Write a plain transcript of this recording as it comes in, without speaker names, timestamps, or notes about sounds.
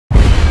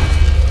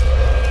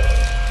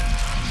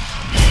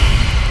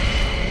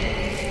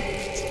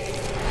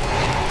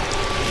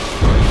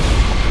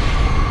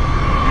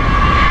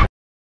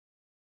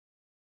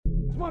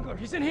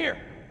He's in here!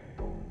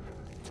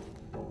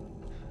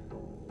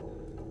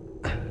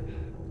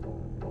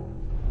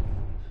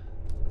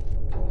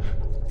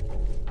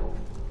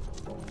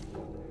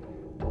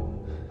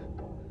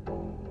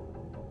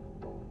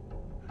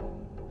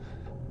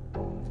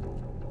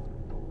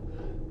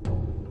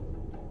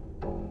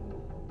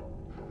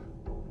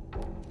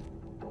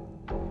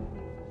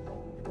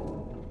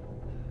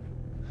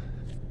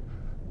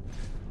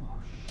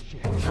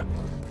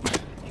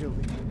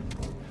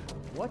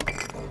 What?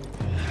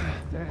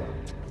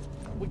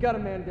 We got a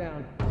man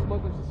down.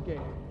 Smuggler's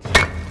escaped.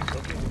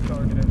 Locate the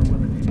target and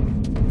eliminate.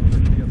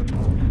 Search the other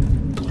phone.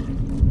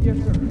 Yes,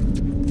 sir.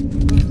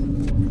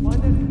 Find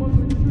that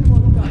smuggler and shoot him on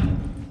sight.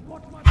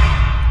 Watch my back.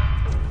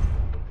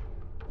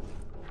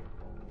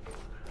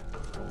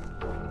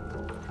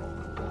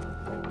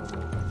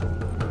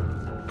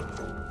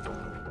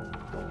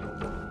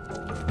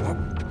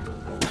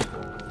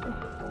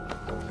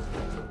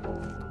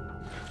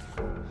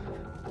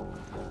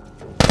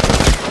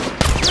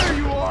 There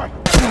you are!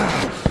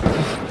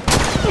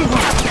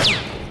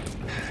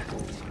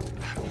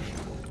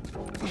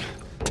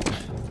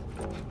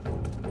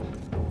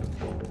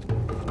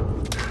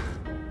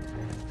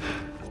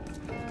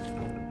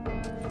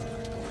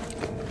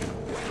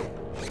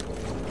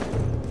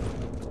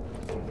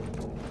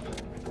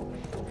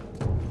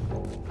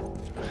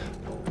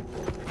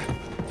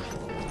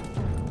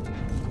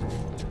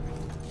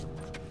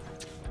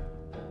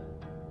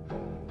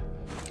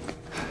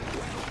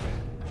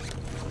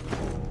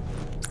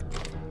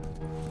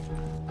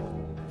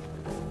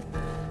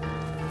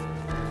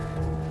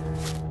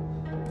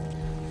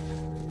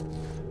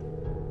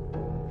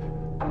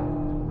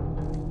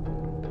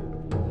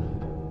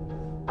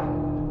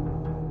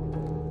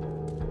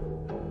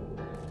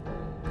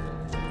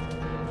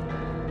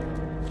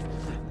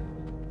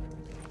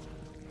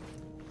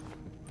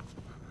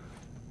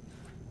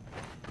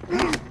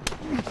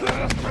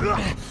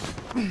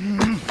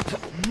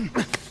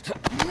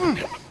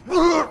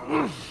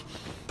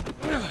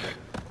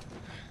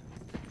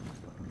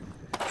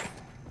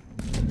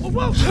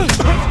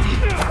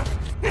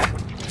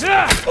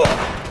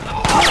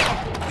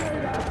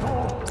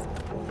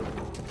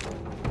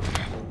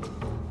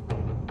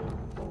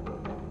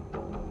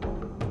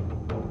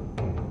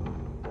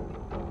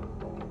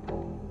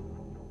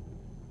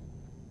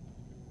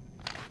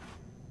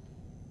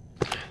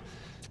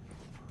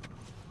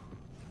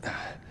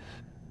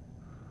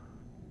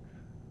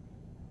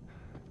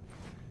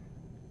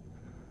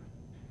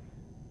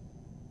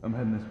 I'm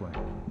heading this way.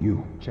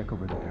 You, check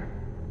over there.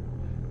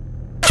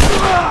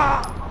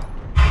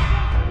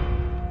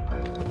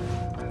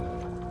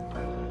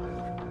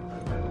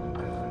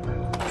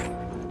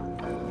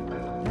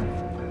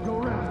 Go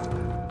around.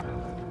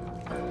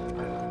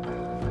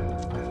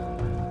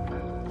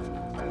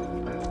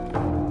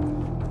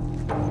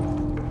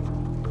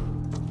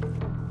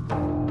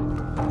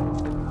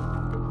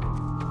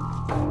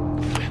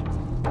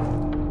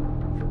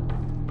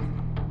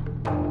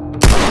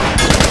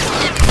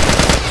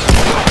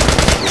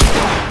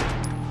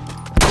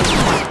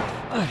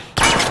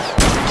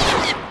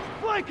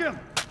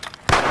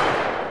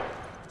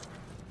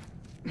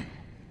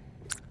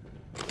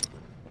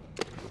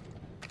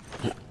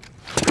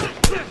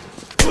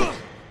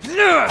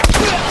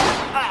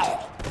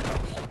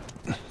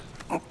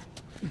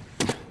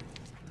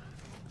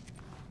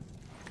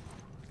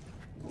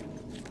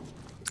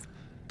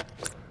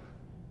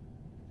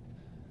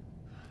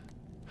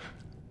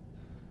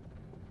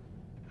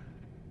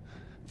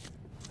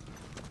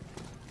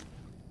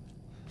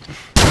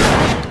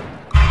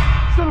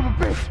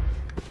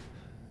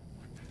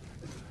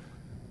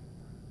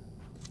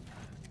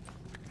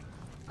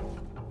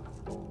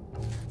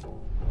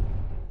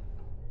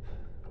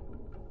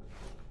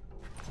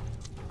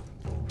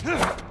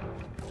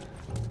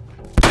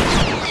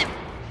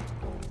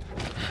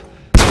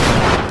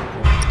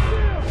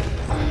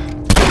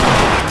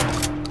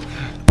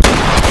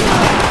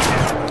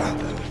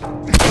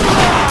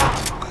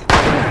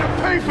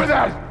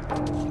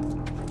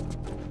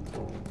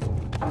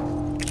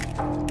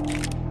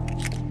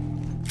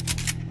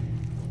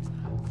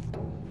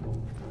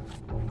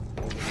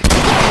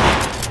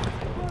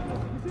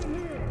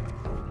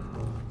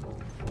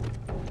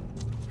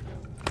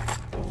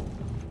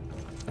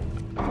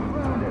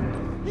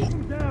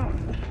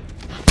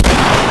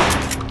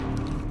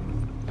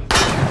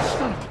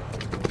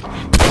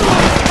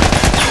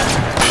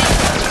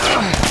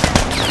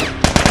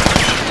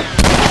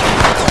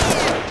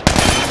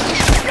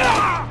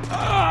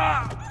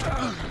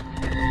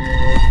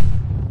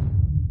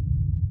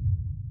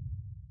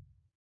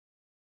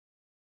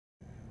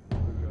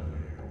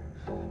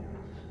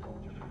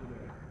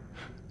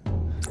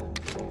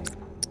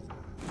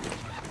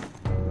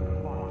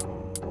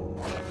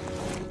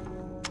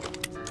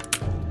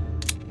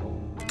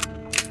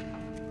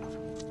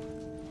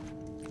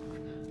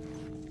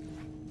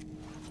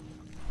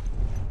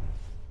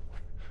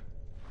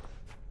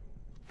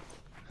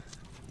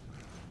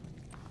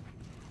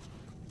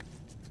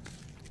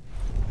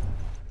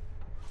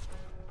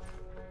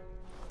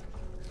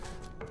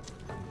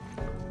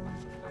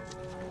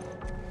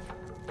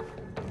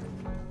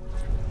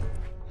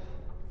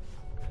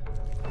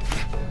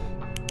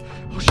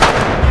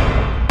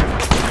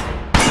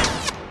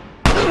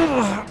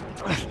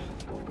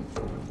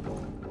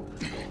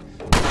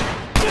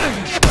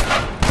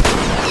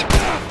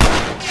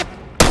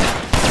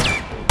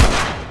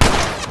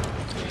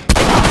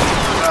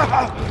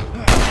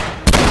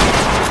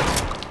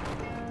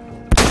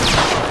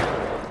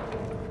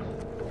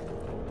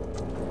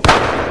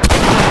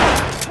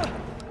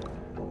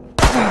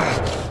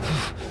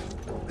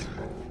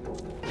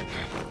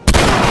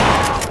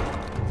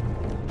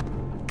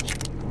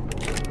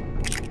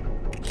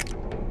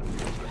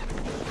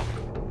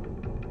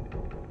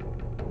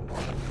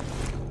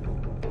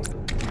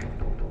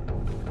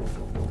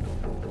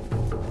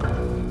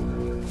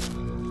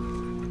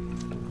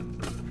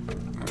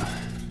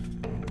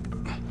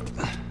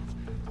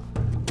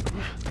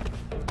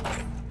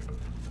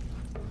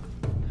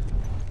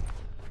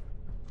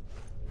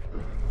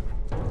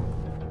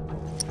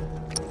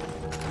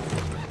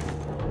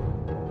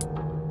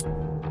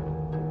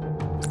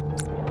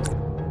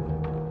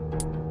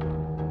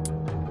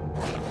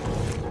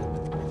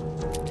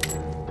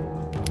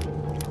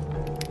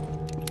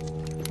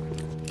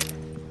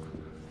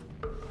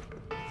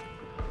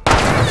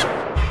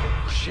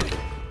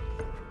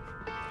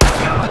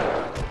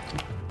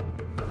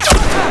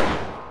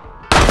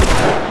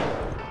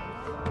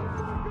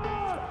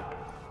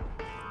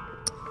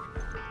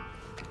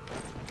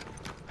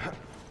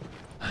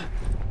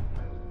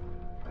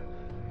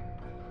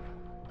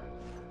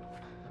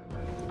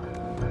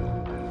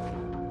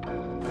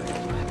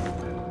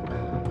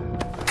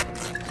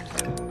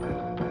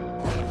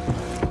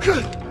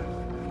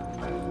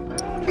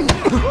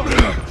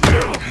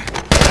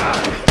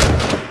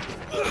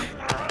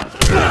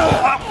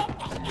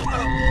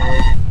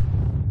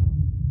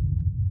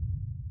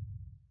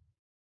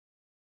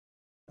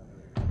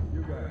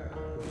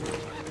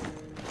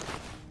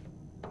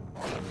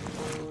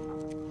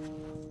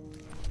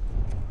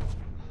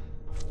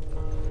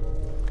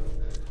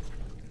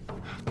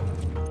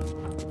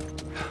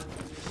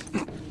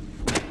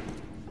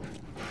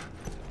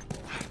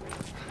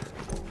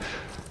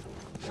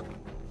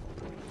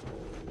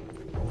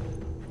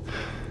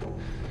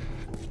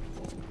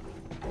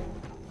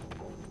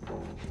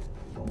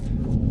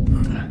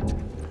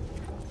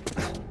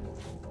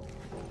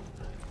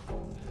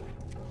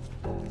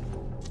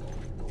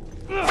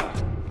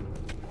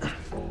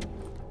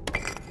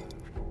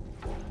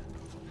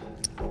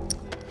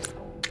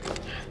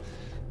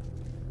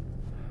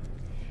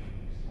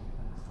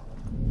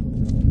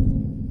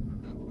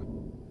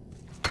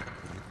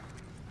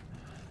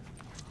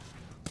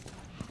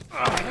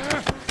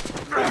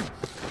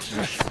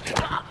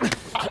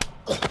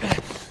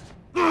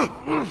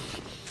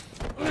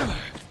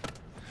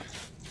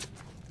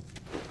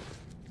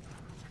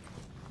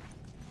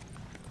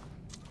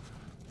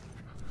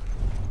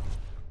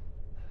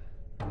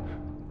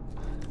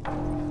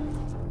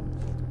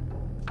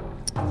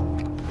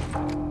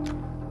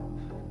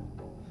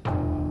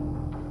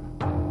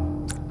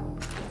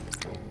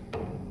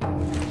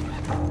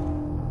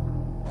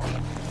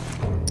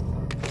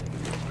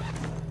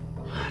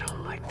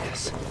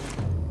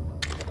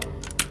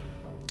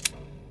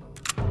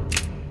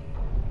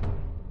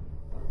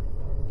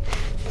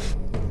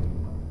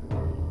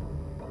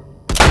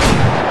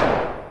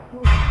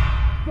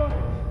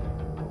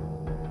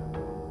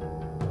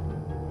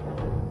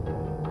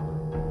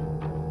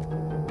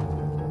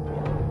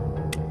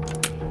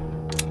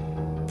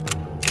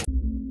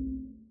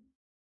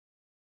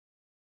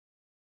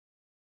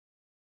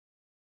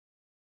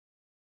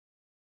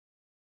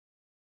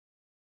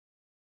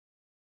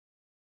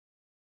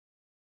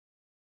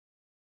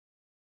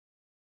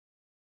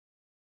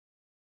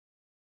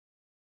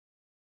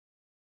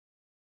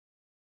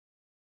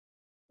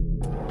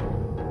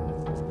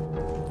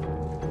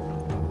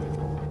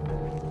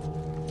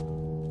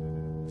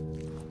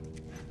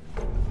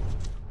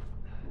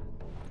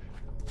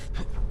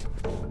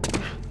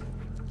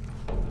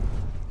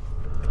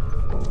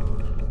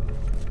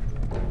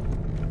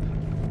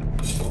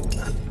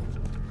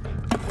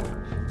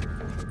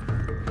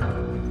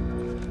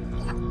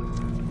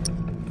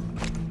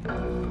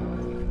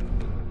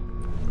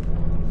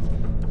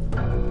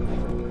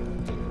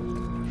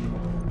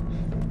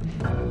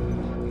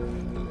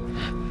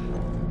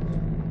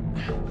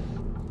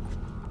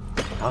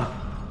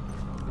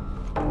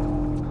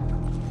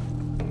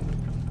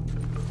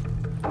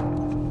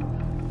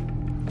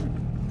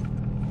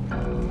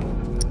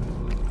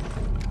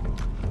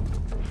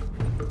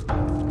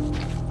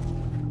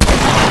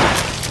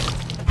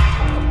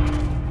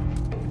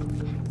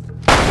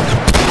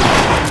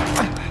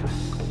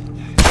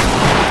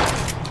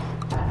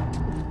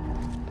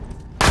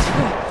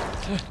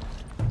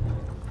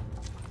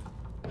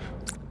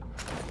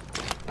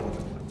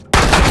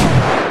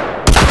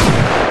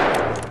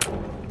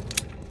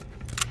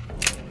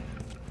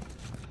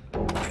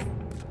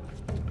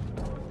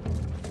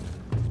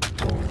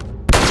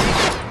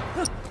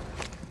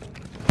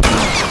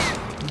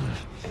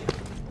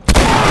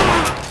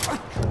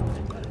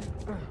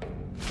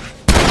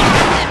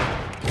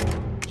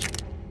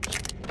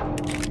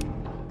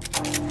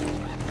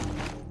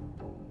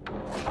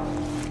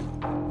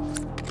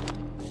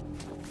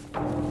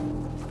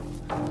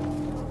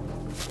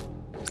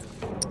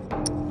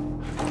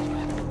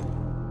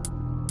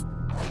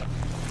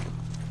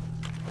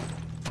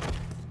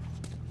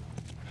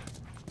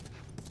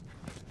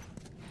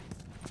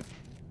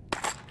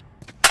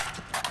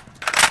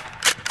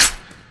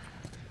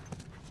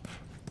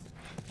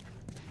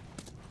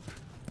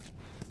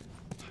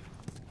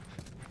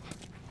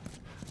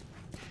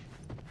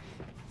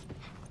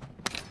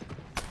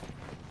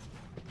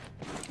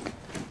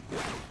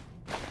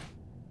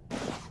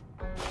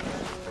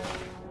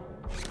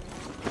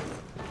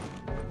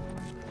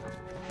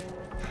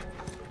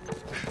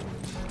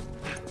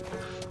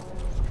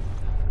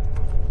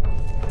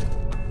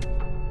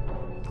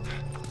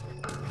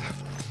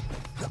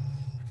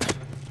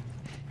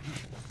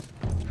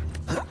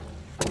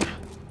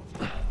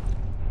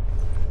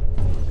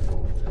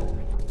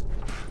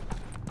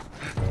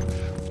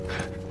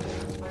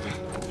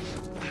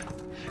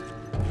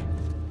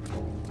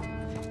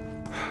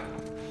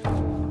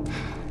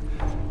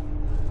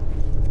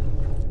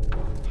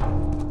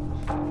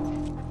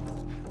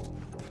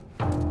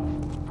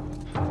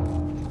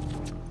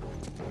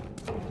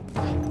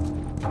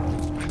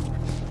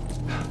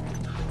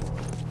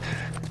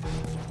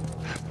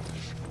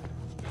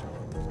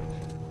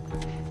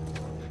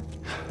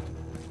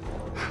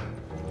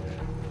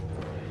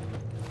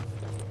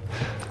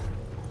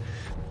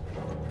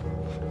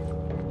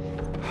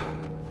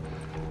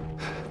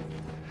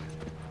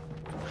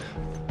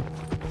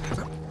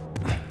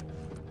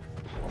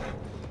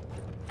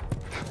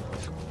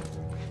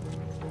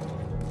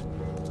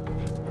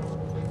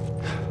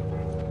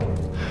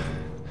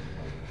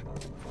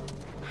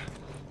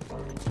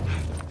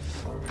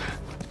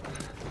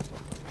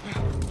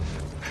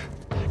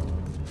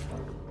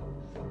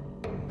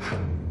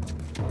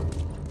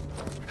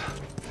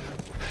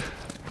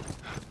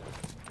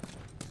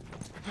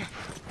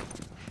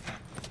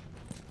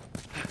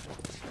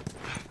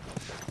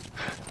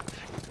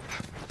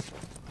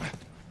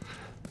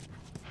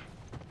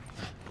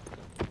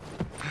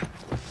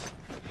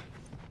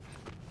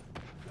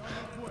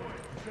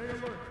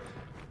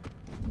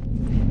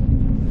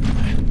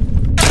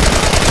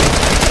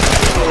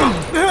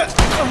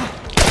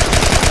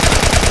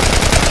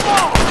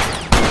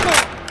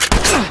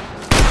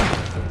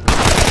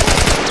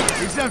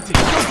 He's empty.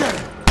 Go get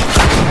him.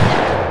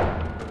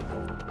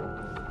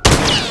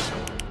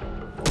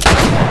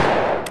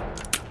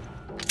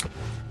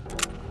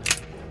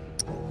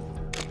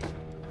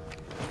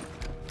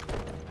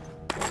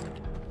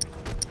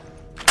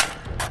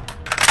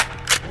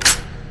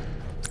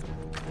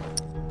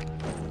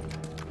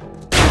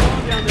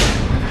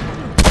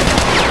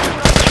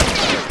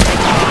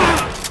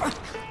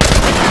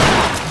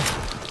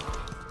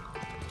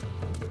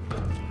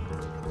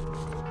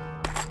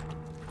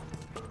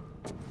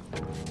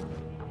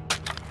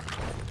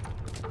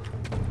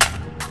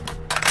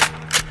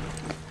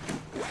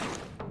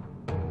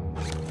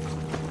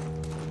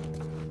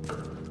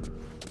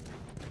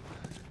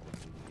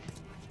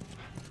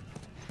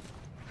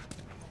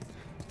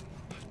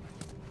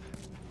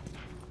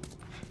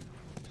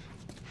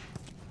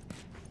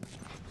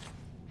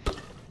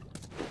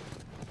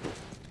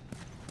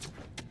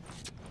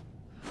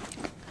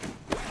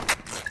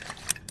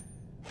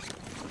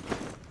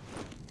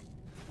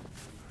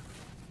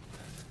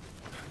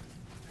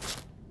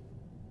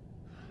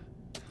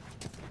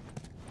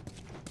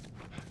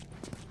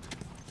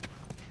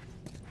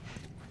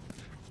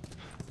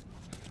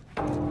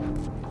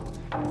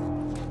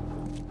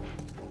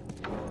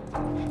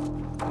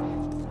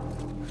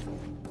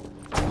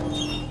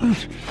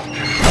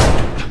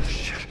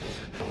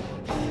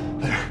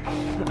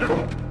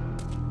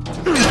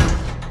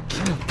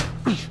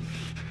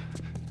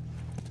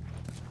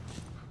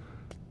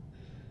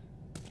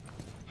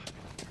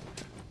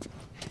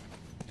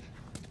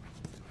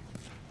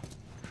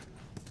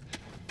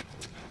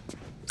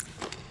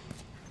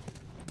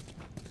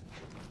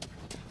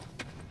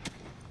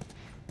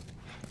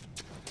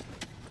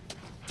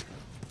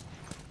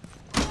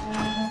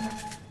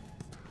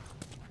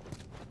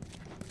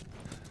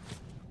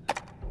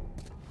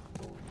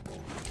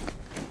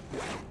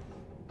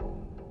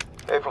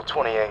 April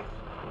 28th.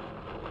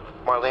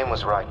 Marlene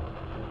was right.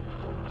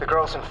 The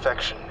girl's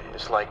infection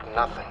is like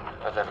nothing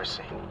I've ever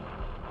seen.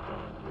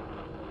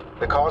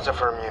 The cause of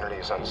her immunity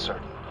is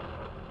uncertain.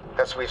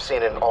 As we've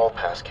seen in all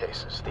past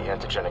cases, the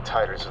antigenic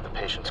titers of the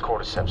patient's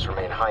cordyceps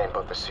remain high in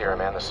both the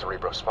serum and the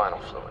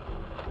cerebrospinal fluid.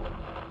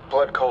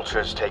 Blood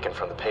cultures taken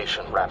from the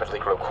patient rapidly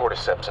grow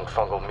cordyceps and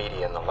fungal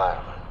media in the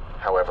lab.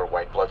 However,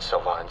 white blood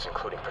cell lines,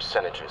 including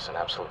percentages and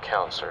absolute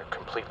counts, are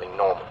completely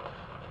normal.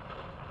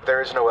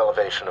 There is no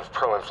elevation of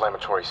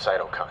pro-inflammatory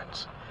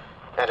cytokines,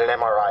 and an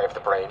MRI of the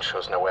brain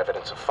shows no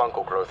evidence of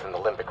fungal growth in the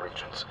limbic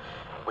regions,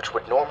 which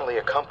would normally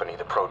accompany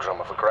the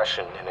prodrome of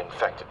aggression in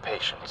infected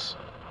patients.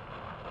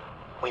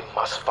 We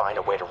must find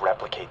a way to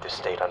replicate this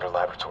state under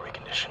laboratory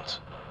conditions.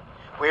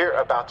 We're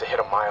about to hit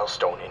a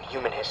milestone in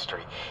human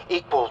history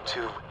equal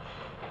to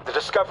the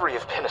discovery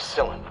of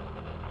penicillin.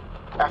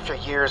 After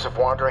years of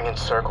wandering in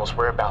circles,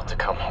 we're about to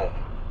come home,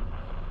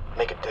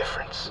 make a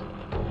difference,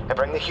 and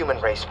bring the human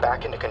race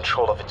back into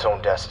control of its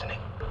own destiny.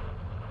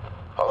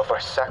 All of our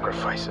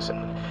sacrifices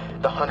and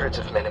the hundreds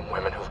of men and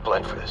women who've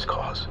bled for this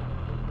cause,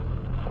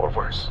 or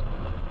worse,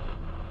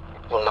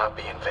 will not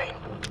be in vain.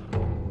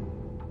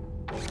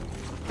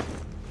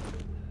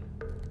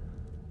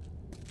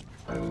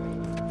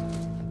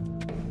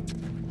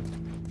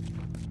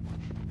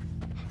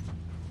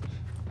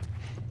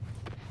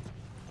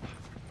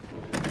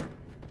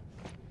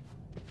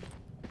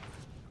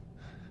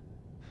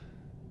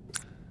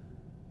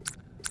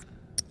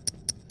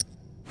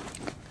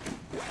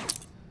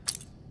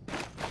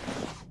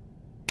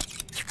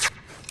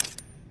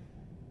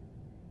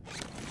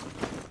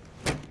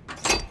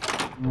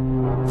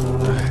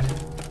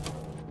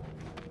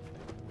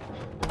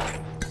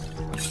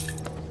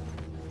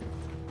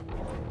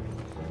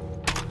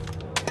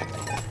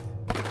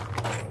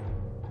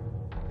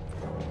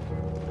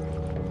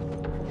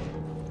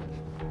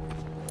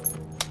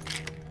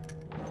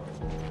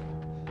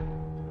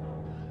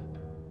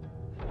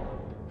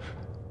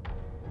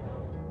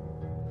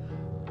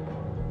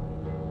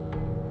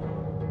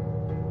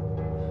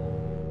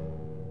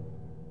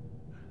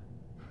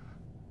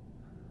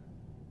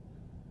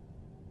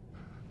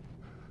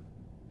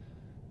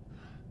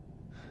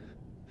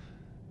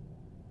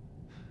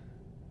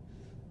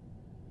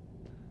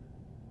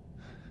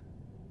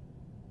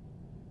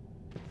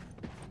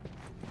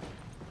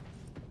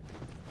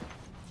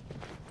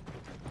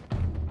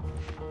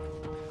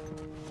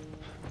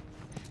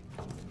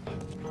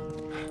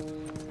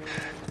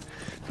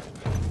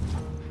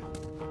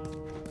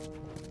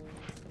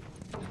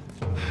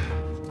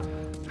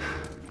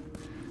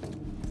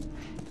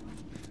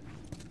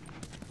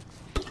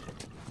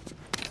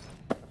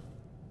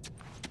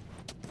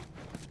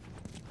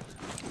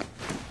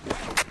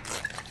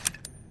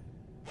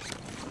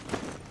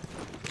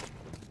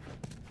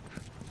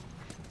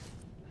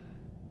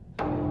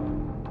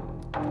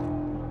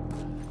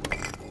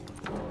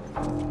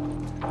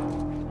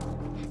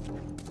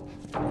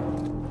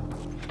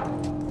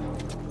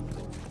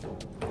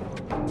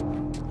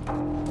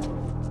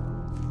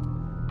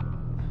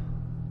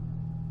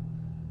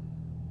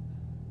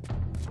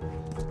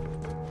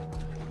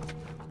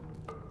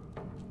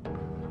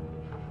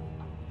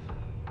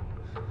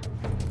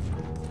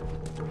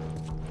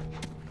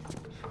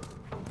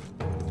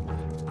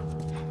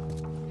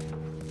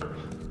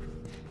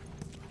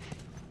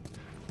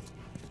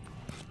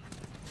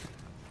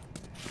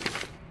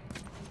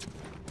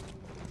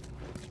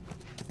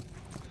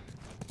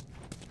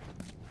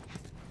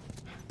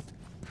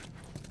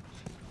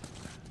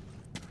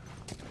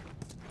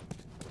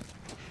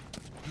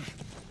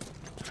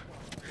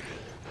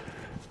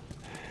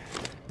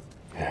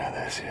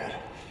 see it.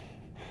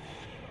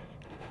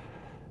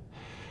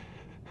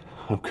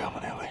 I'm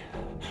coming, Ellie.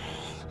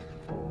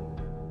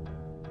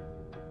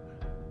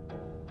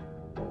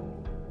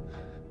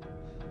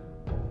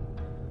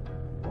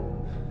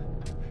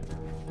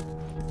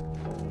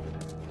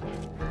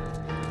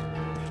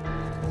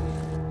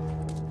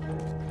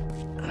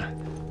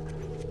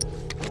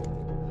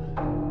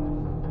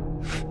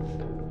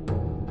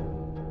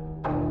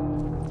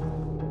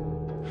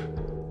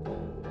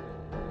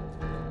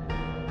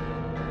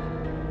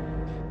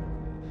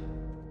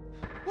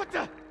 What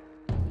the?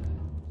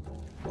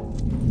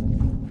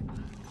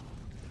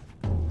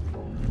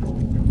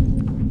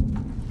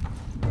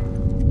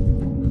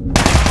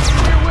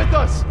 Here with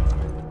us!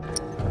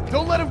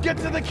 Don't let him get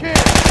to the camp!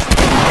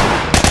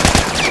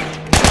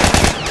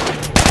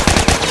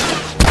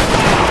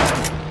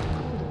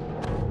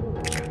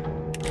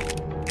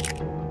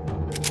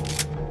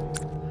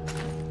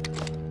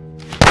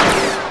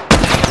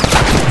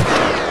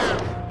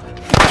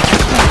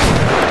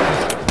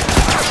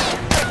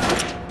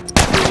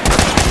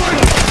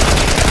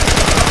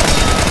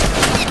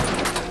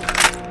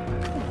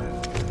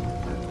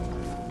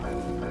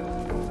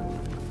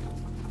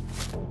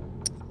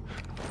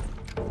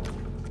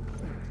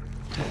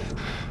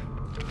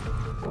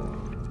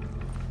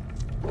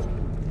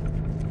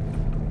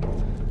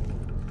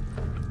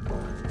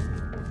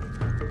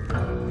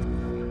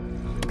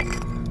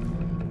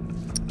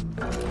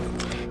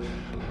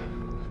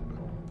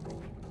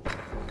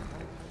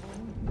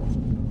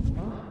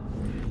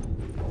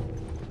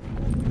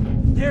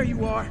 There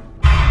you are.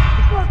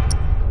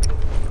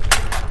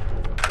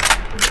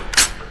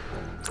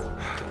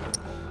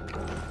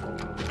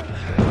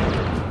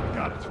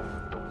 Got it.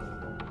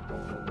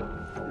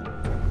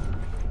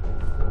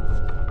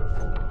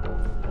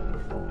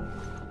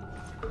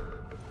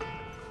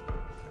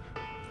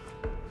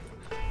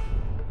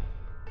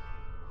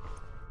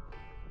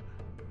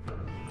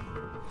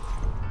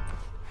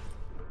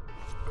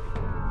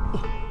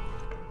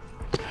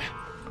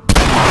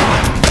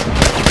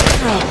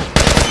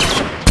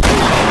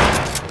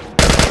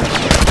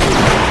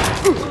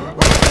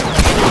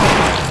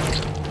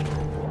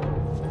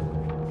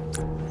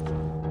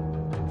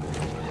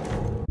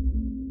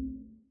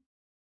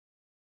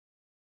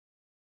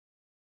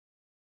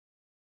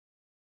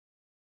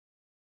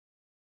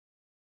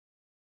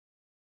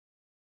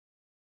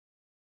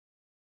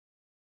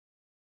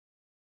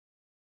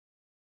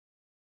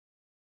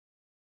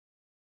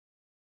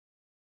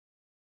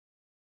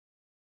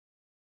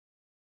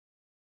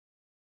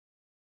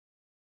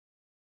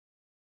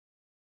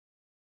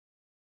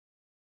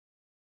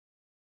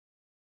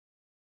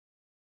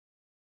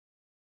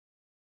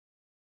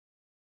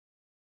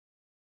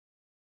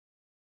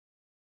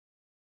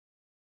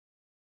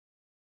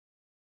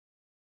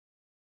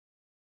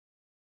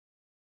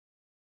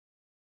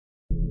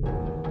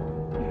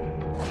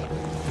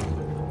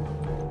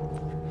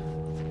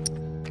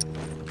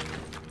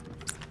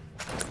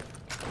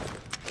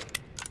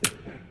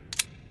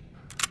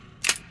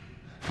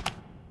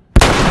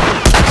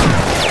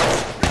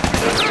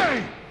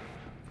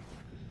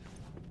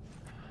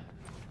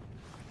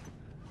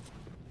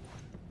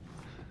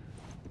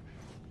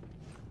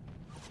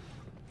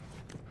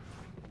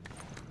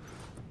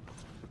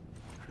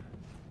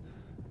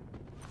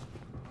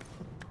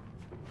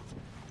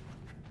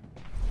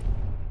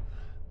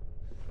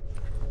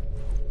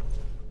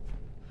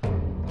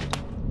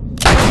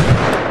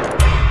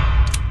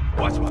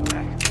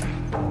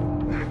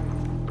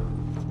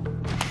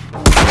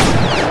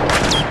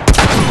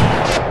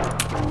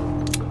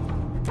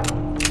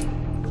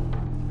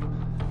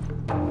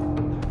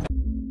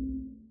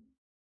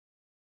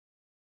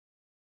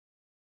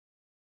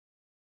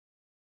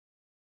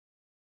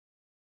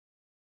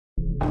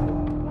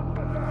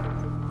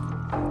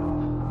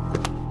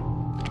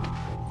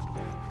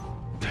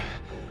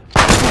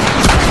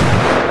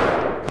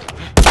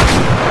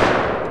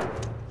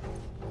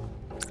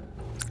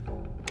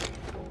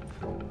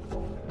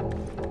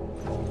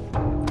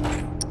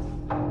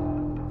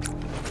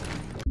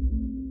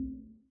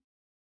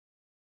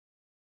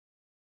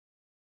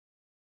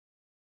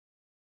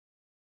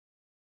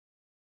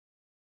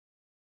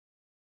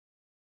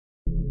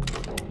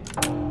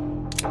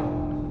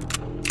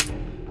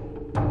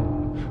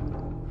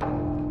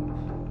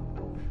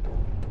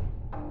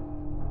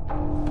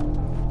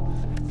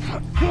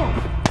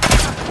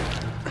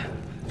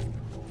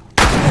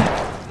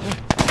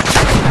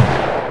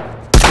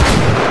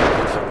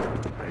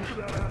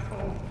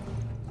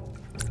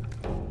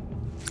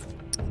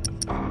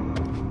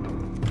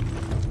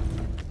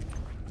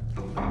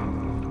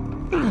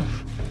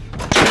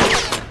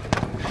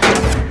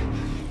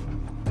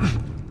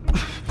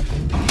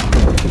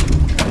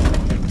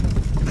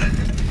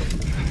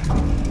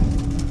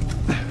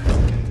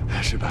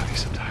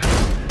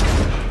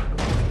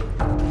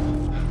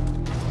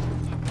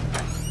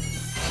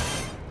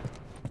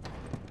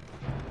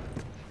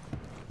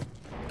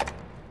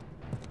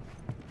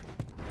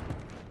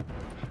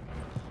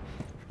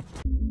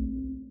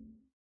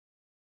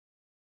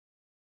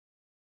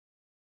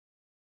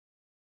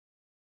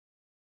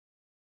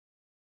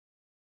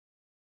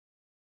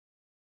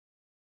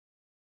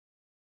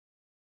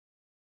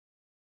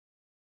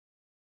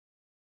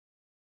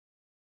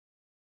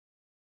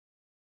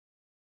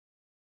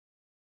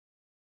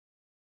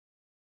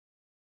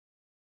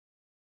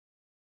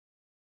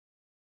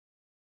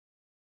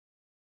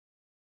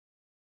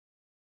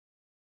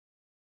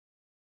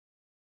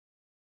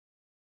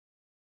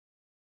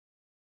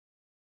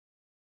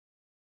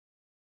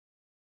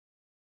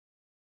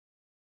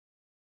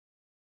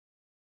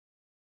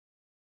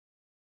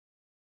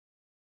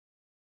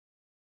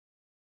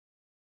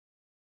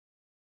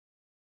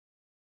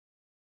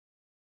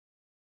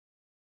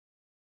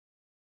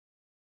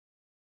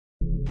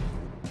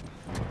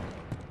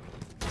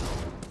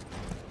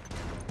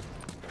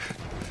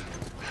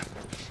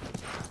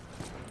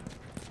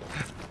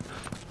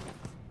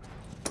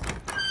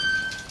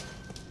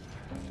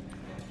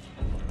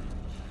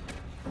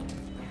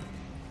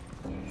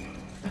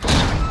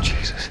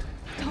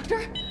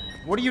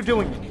 What are you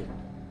doing in here?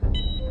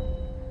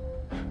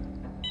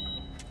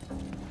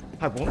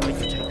 I won't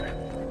let you take her.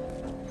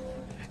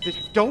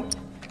 Don't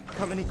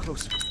come any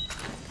closer.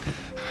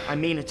 I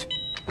mean it.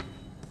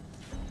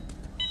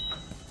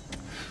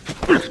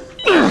 No!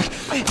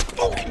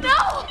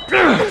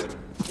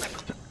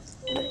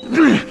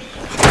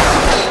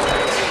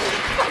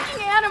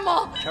 Fucking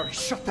animal! Carrie,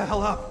 shut the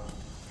hell up.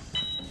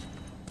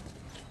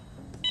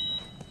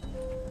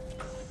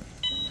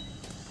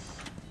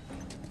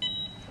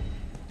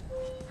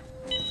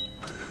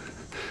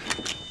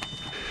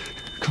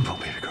 Come on,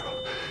 baby girl.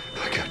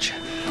 I got you.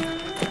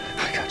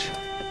 I got you.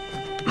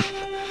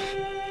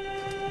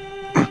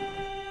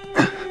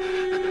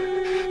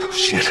 Oh,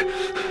 shit.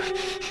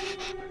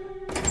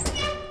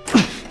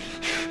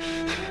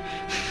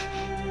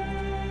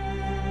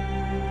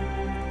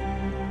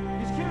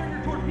 He's carrying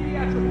her toward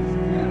pediatrics.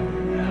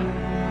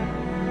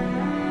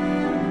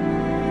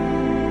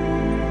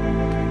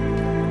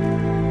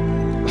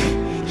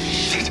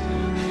 Shit.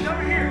 He's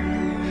over here.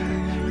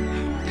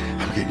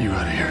 I'm getting you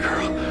out of here,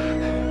 girl.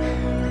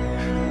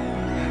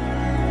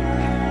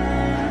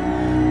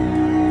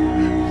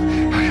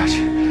 I got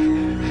you.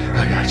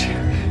 I got you.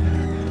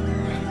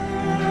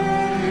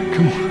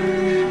 Come on.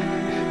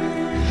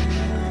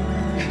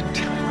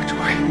 Tell me which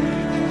way.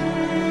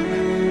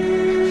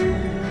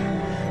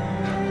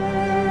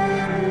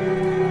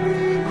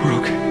 We're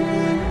okay.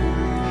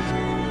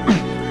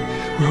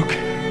 We're okay. We're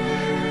okay.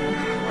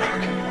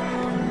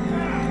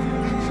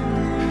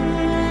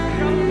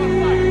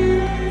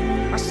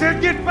 I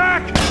said get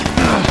back!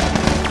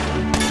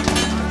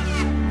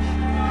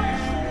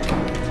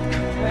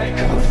 Hey,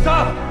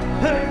 stop!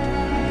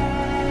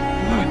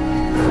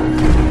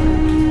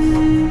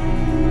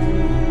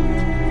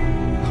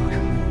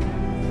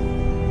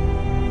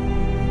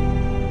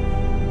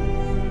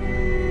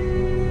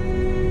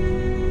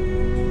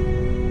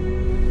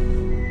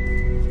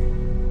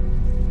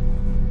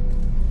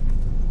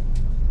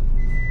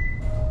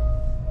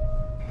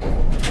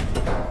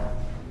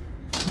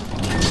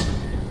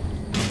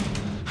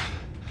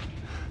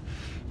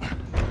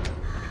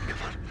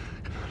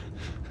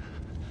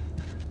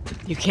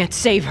 You can't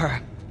save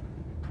her.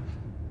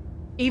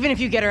 Even if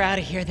you get her out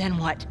of here, then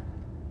what?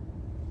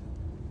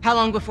 How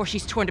long before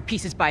she's torn to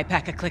pieces by a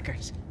pack of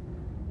clickers?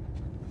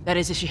 That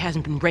is, if she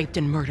hasn't been raped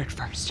and murdered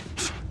first.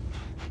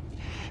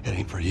 It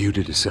ain't for you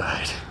to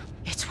decide.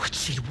 It's what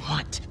she'd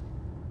want.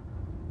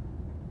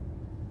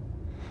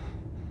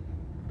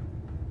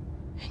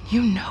 And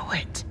you know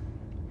it.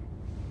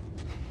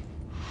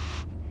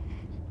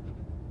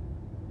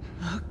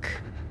 Look.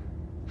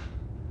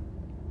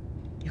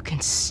 You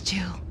can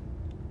still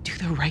do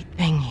the right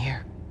thing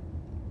here.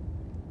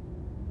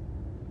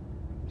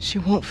 She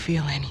won't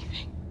feel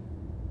anything.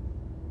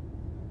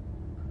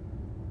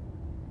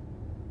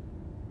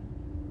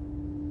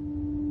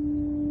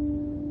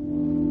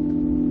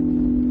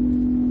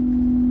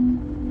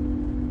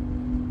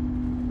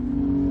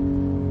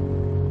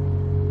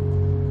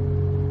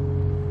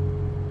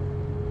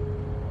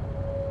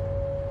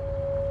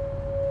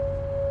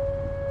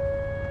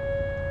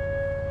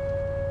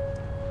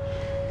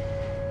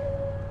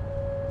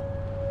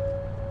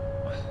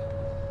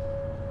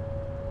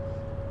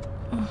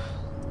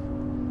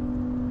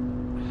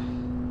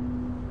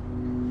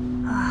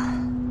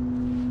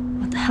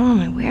 What the hell am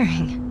I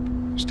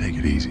wearing? Just take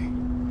it easy.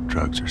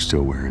 Drugs are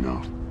still wearing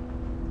off.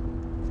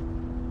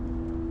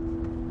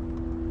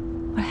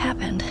 What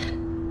happened?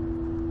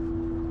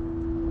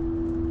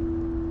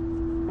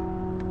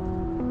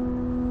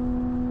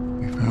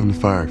 We found the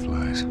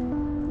fireflies.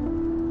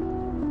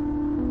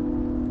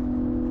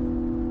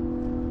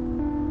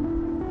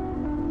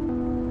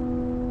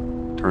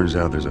 Turns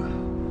out there's a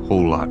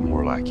whole lot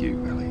more like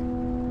you, Ellie.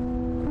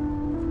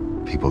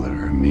 People that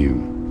are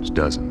immune. There's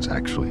dozens,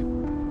 actually.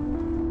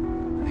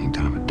 Ain't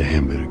done them a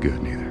damn bit of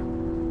good, neither.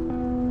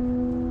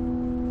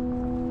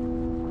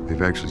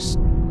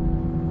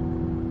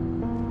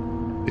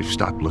 They've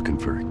stopped looking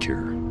for a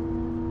cure.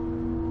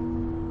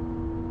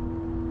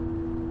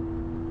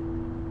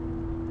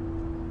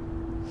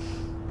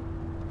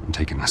 I'm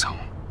taking us home.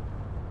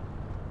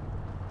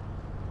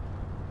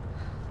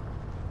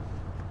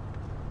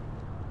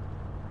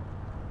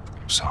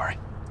 I'm sorry.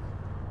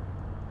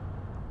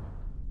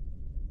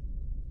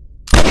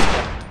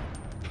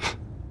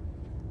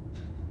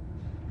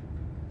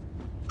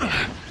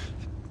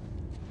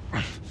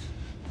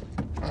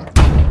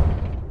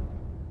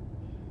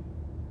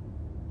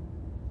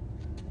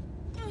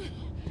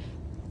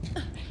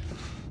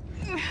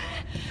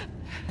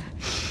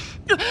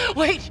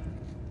 Wait!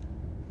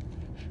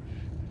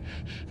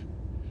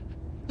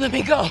 Let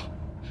me go.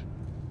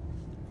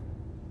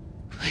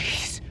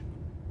 Please.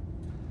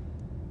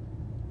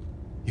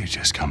 You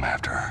just come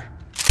after her.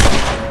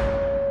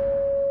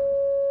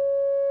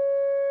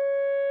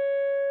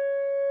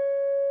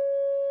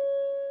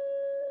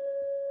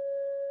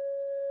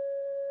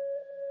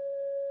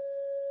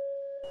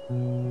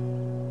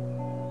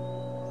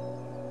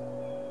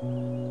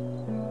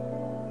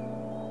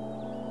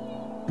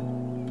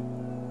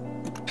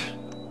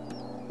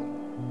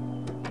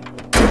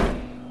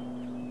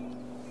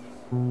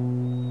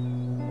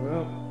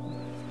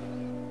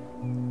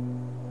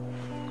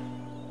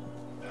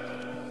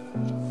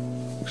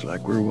 Looks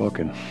like we're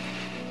walking.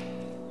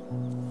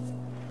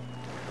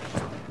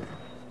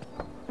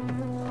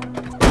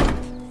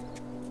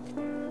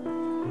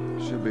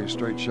 Should be a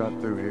straight shot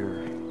through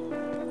here.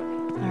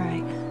 All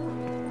right.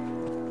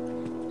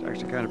 It's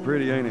actually kind of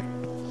pretty, ain't it?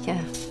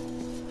 Yeah.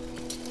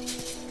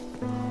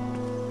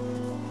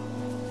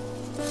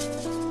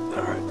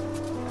 All right.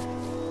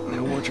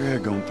 Now watch your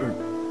head going through.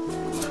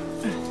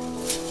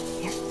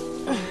 Here.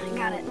 I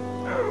got it.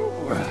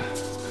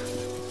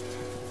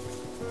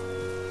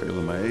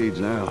 Feeling my age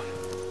now.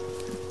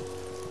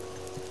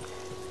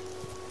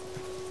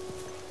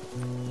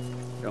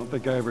 Don't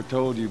think I ever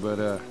told you,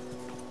 but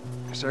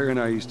Sarah and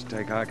I used to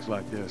take hikes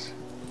like this.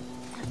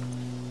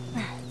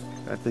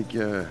 I think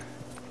the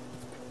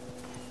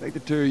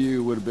two of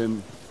you would have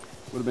been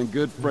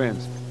good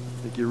friends.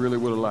 I think you really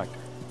would have liked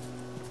her.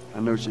 I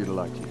know she'd have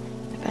liked you.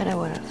 I bet I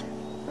would have.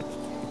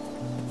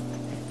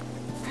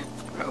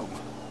 Oh.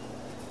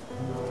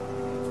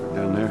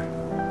 Down there.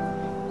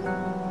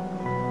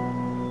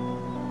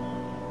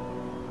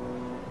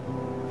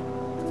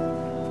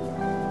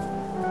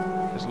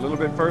 Just a little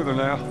bit further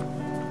now.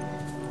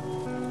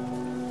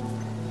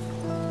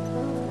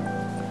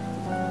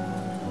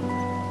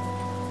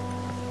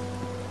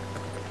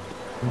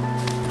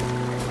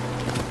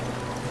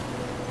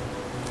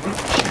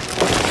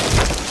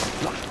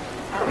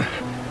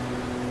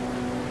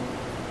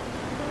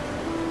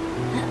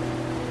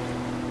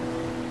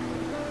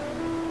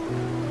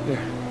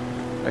 There,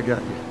 I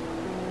got you.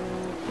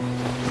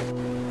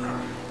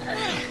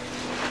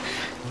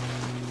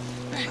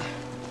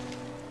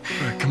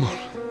 All right, come on.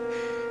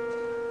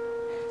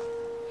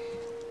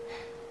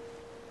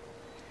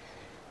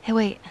 Hey,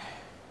 wait.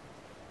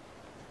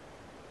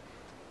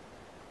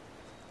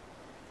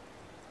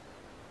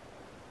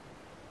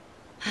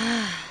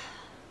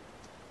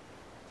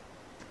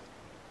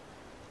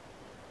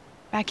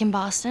 Back in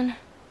Boston,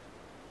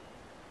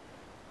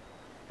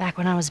 back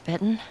when I was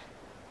bitten,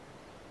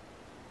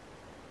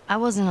 I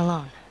wasn't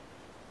alone.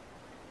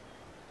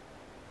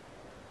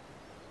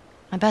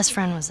 My best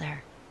friend was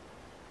there.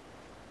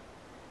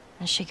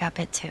 And she got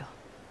bit too.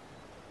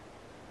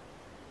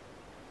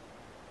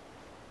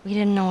 We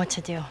didn't know what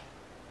to do.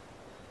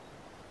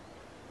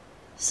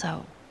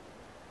 So,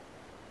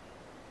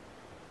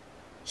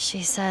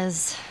 she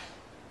says,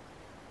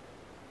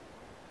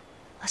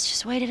 let's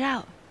just wait it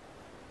out.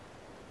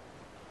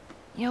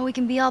 You know, we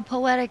can be all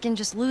poetic and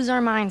just lose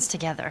our minds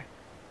together.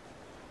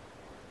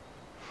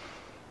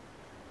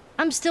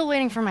 I'm still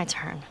waiting for my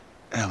turn.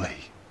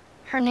 Ellie.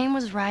 Her name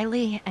was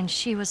Riley, and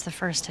she was the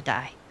first to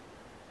die.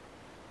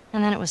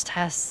 And then it was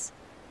Tess.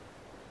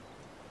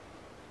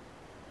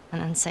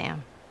 And then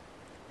Sam.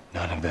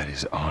 None of that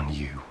is on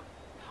you.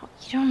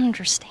 You don't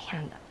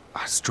understand.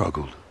 I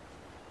struggled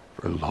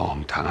for a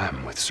long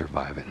time with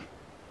surviving.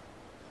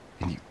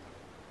 And you...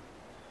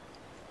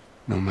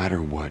 No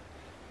matter what,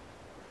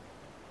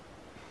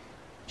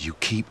 you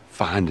keep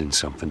finding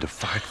something to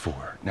fight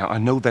for. Now, I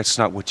know that's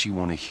not what you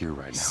want to hear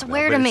right now.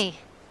 Swear to me.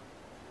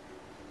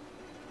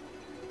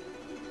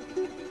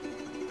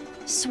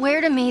 Swear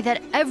to me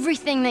that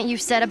everything that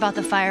you've said about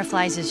the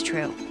Fireflies is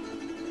true.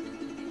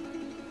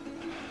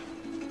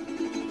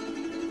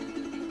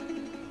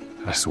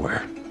 I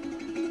swear.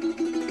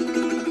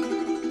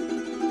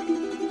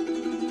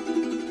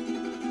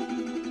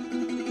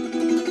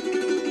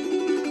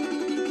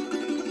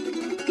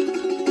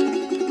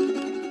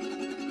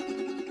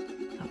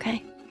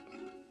 Okay.